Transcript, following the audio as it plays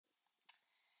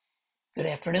Good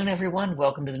afternoon, everyone.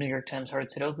 Welcome to the New York Times Hard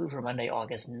Sudoku for Monday,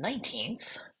 August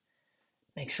 19th.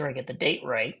 Make sure I get the date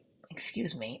right.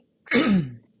 Excuse me.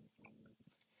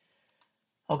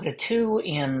 I'll get a 2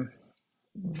 in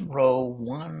row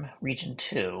 1, region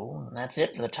 2. And that's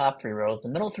it for the top 3 rows. The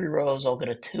middle 3 rows, I'll get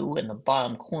a 2 in the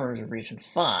bottom corners of region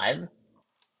 5.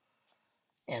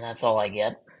 And that's all I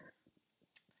get.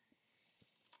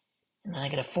 And then I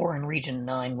get a 4 in region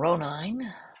 9, row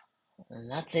 9. And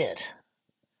that's it.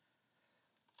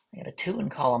 I get a 2 in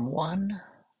column 1.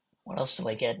 What else do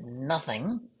I get?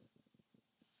 Nothing.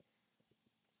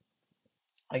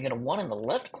 I get a 1 in the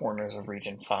left corners of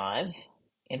region 5.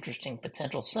 Interesting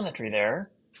potential symmetry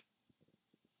there.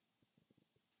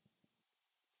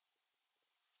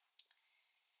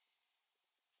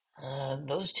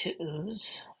 Those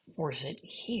twos force it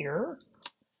here.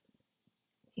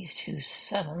 These two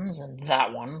sevens and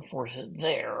that one force it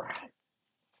there.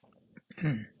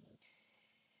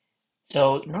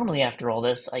 So normally after all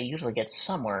this, I usually get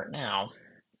somewhere. Now,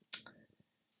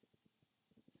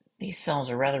 these cells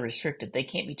are rather restricted. They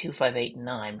can't be 2, 5, 8, and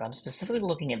 9, but I'm specifically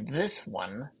looking at this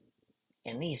one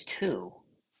and these two,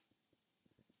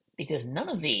 because none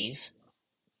of these,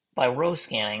 by row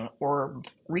scanning or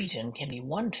region, can be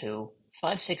 1, 2,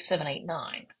 5, 6, 7, 8,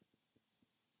 9.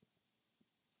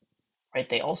 Right?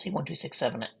 They all see 1, 2, 6,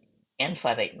 7, and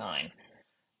 5, 8, 9.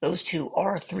 Those two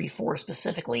are 3, 4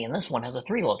 specifically, and this one has a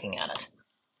 3 looking at it.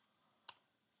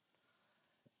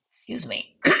 Excuse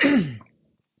me.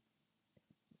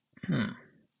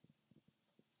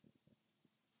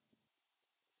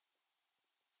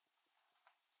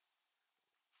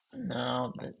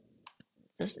 No, but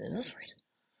is this right?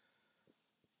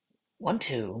 1,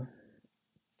 2,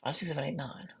 5, 6, 7, 8,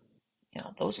 9. Yeah,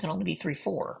 those can only be 3,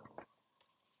 4.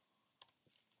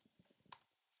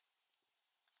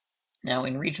 Now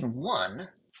in region 1,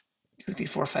 2, 3,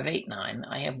 4, 5, 8, 9,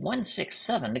 I have 1, 6,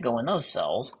 7 to go in those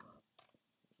cells.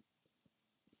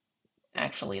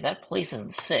 Actually, that places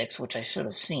the 6, which I should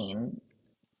have seen.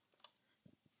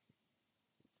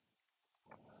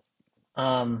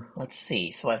 Let's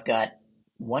see. So I've got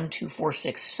 1, 2, 4,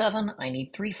 6, 7. I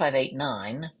need 3, 5, 8,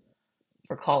 9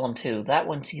 for column 2. That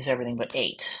one sees everything but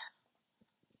 8.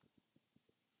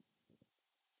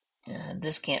 And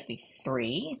this can't be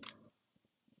 3.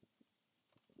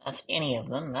 That's any of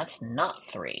them. That's not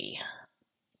 3.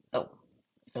 Oh,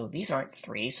 so these aren't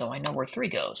 3, so I know where 3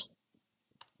 goes.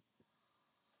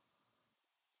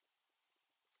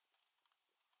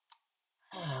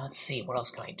 Let's see, what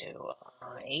else can I do?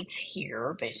 8's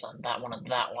here, based on that one and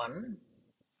that one.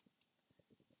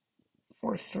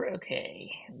 4, 3,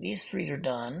 okay. These 3's are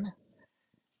done.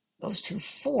 Those two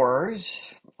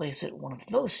 4's, place it one of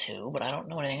those two, but I don't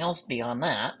know anything else beyond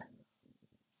that.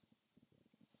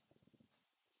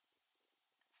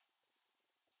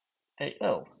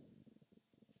 Oh.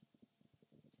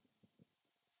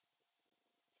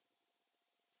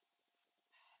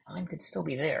 9 could still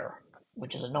be there,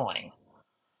 which is annoying.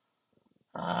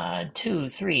 2,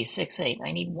 3, 6, 8.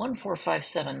 I need 1, 4, 5,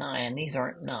 7, 9, and these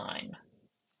aren't 9.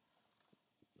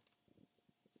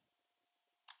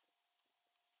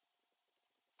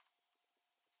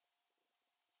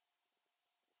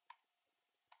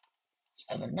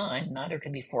 7, 9, neither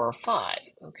can be 4 or 5.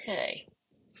 Okay.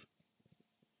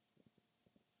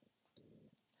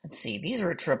 Let's see, these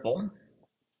are a triple.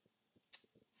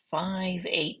 5,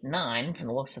 8, 9 from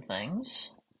the looks of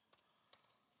things.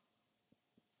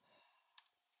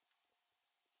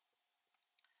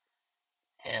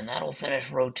 And that'll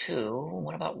finish row 2.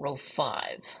 What about row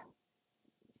 5?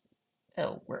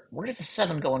 Oh, where does the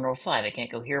 7 go in row 5? It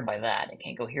can't go here by that. It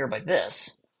can't go here by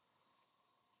this.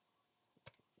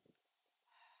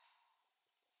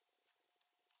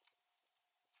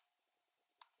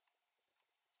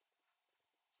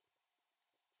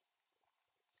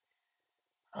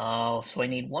 Oh, so I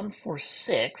need 1, 4,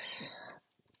 6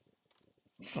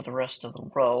 for the rest of the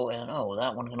row, and oh,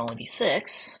 that one can only be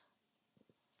 6.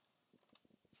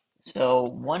 So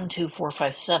 1, 2, 4,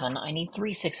 5, 7. I need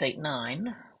 3, 6, 8,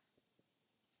 9.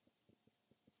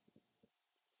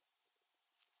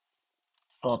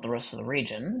 Fill out the rest of the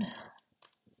region.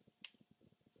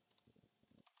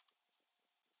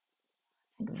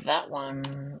 That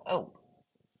one, oh,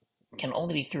 can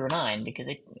only be 3 or 9 because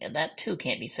that 2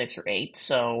 can't be 6 or 8.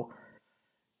 So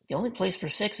the only place for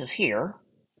 6 is here.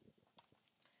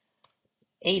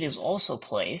 8 is also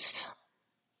placed.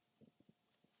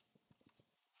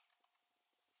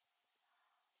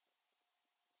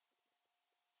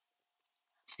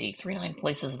 Let's see, 3, 9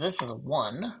 places this as a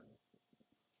 1,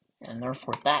 and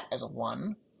therefore that as a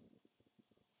 1.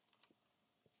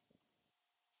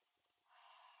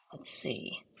 Let's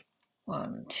see.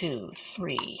 1, 2,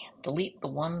 3. Delete the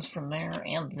ones from there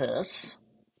and this.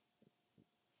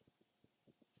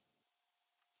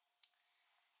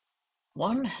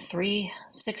 1, 3,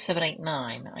 6, 7, 8,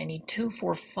 9. I need 2,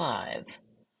 4, 5. To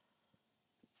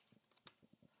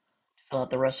fill out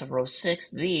the rest of row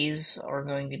 6. These are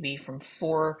going to be from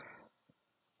 4.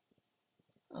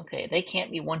 Okay, they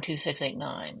can't be 1, 2, 6, 8,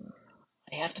 9.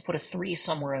 I have to put a 3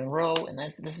 somewhere in row, and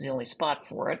this is the only spot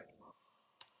for it.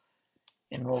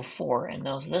 In row 4, and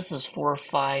this is 4,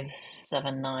 5,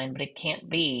 7, 9, but it can't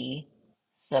be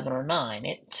 7 or 9.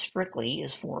 It strictly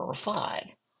is 4 or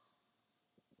 5.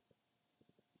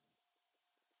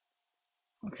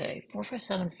 Okay, 4, 5,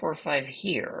 7, 4, 5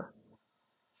 here.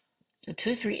 So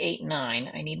 2, 3, 8,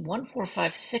 9. I need 1, 4,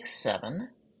 5, 6, 7.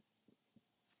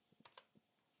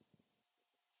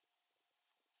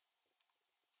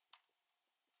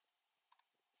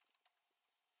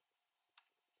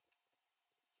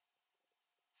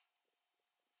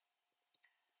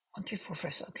 One, 3, 4,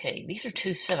 5, 6. Okay, these are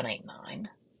 2, 7, 8, 9.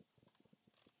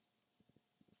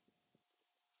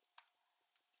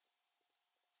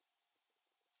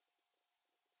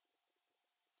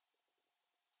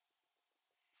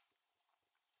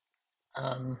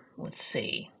 Let's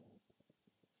see.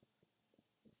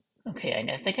 Okay,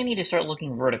 I think I need to start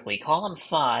looking vertically. Column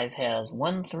 5 has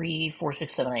 1, 3, 4,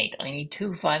 6, 7, 8. I need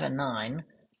 2, 5, and 9.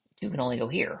 2 can only go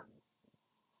here.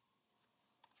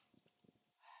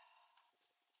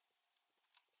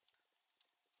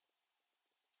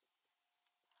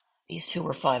 These two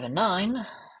are 5 and 9.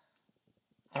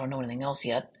 I don't know anything else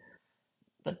yet.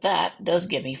 But that does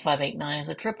give me 5, 8, 9 as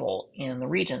a triple in the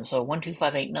region. So 1, 2,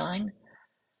 5, 8, 9.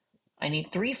 I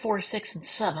need 3, 4, 6, and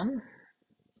 7.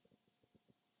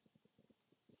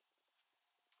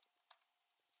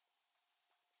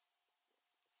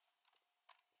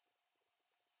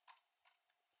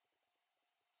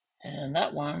 And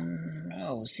that one,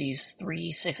 oh, sees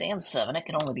 3, 6, and 7. It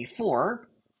can only be 4.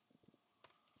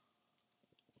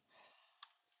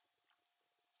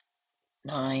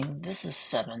 9, this is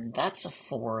 7. That's a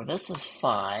 4. This is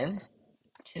 5.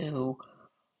 2,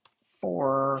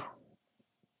 4.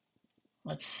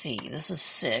 Let's see. This is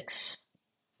 6.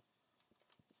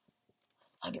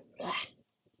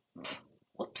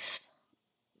 Whoops.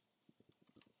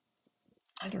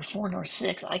 Either 4 nor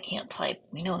 6. I can't type.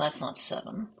 We know that's not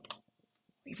 7.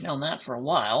 We've known that for a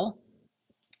while.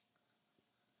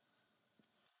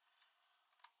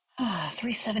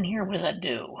 3, 7 here, what does that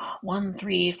do? 1,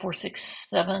 3, 4, 6,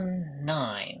 7,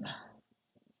 9.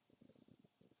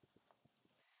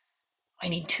 I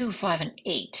need 2, 5, and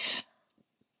 8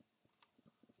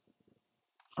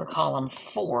 for column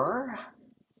 4,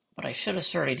 but I should have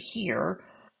started here.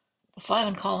 The 5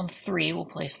 in column 3 will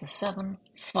place the 7,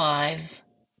 5.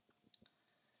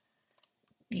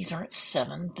 These aren't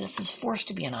 7. This is forced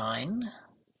to be a 9.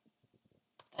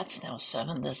 That's now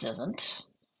 7. This isn't.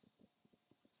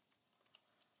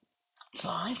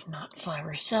 5, not 5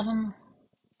 or 7.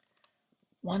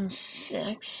 1,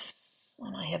 6.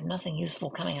 And I have nothing useful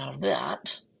coming out of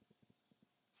that.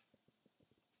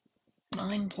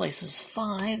 9 places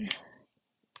 5,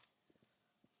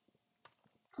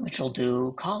 which will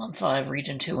do column 5,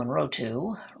 region 2, and row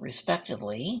 2,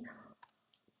 respectively.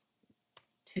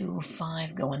 2,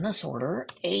 5 go in this order.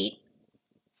 8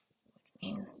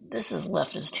 means this is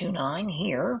left as 2, 9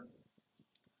 here.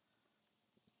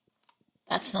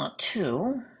 That's not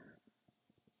 2.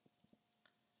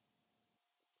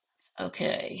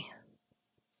 Okay.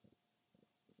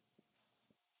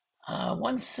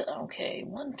 1,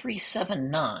 3,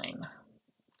 7, 9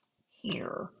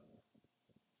 here.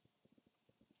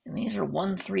 And these are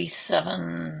 1, 3,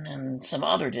 7, and some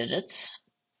other digits.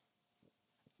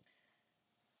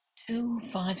 2,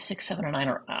 5, 6, 7, and 9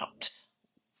 are out.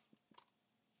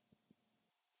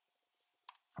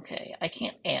 Okay, I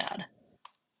can't add.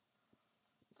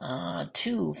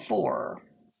 2, 4,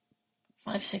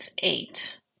 5, 6,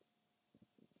 8.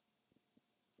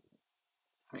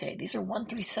 Okay, these are 1,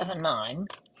 3, 7, 9.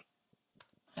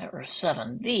 Or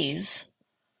 7. These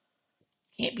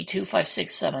can't be 2, 5,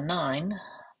 6, 7, 9.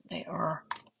 They are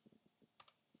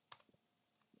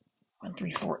 1,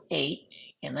 3, 4, 8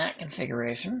 in that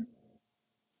configuration.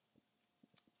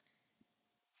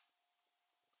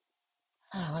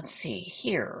 Let's see.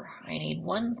 Here, I need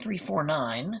 1, 3, 4,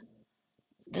 9.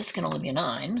 This can only be a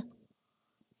 9.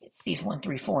 It sees 1,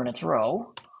 3, 4 in its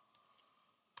row.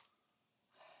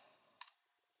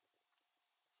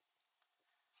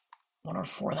 One or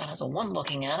 4, that has a 1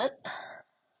 looking at it.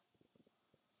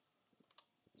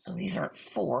 So these aren't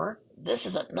 4. This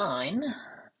is at 9.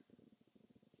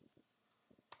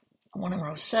 1 in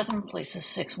row 7 places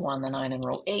 6, 1. The 9 in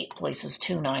row 8 places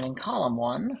 2, 9 in column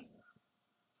 1.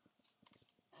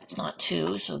 That's not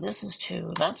 2, so this is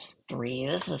 2. That's 3.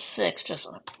 This is 6, just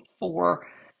 4.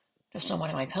 Just on one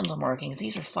of my pencil markings.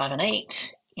 These are 5 and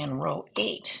 8 in row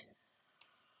 8.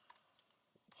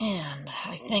 And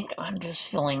I think I'm just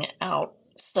filling out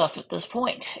stuff at this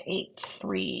point. 8,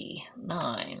 3,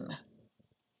 9,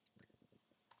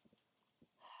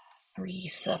 3,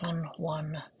 7,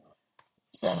 1,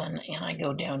 7. And I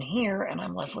go down here and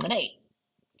I'm left with an 8.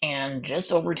 And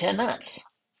just over 10 minutes.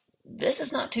 This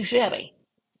is not too shabby.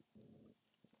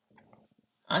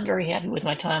 I'm very happy with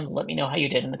my time. Let me know how you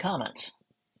did in the comments.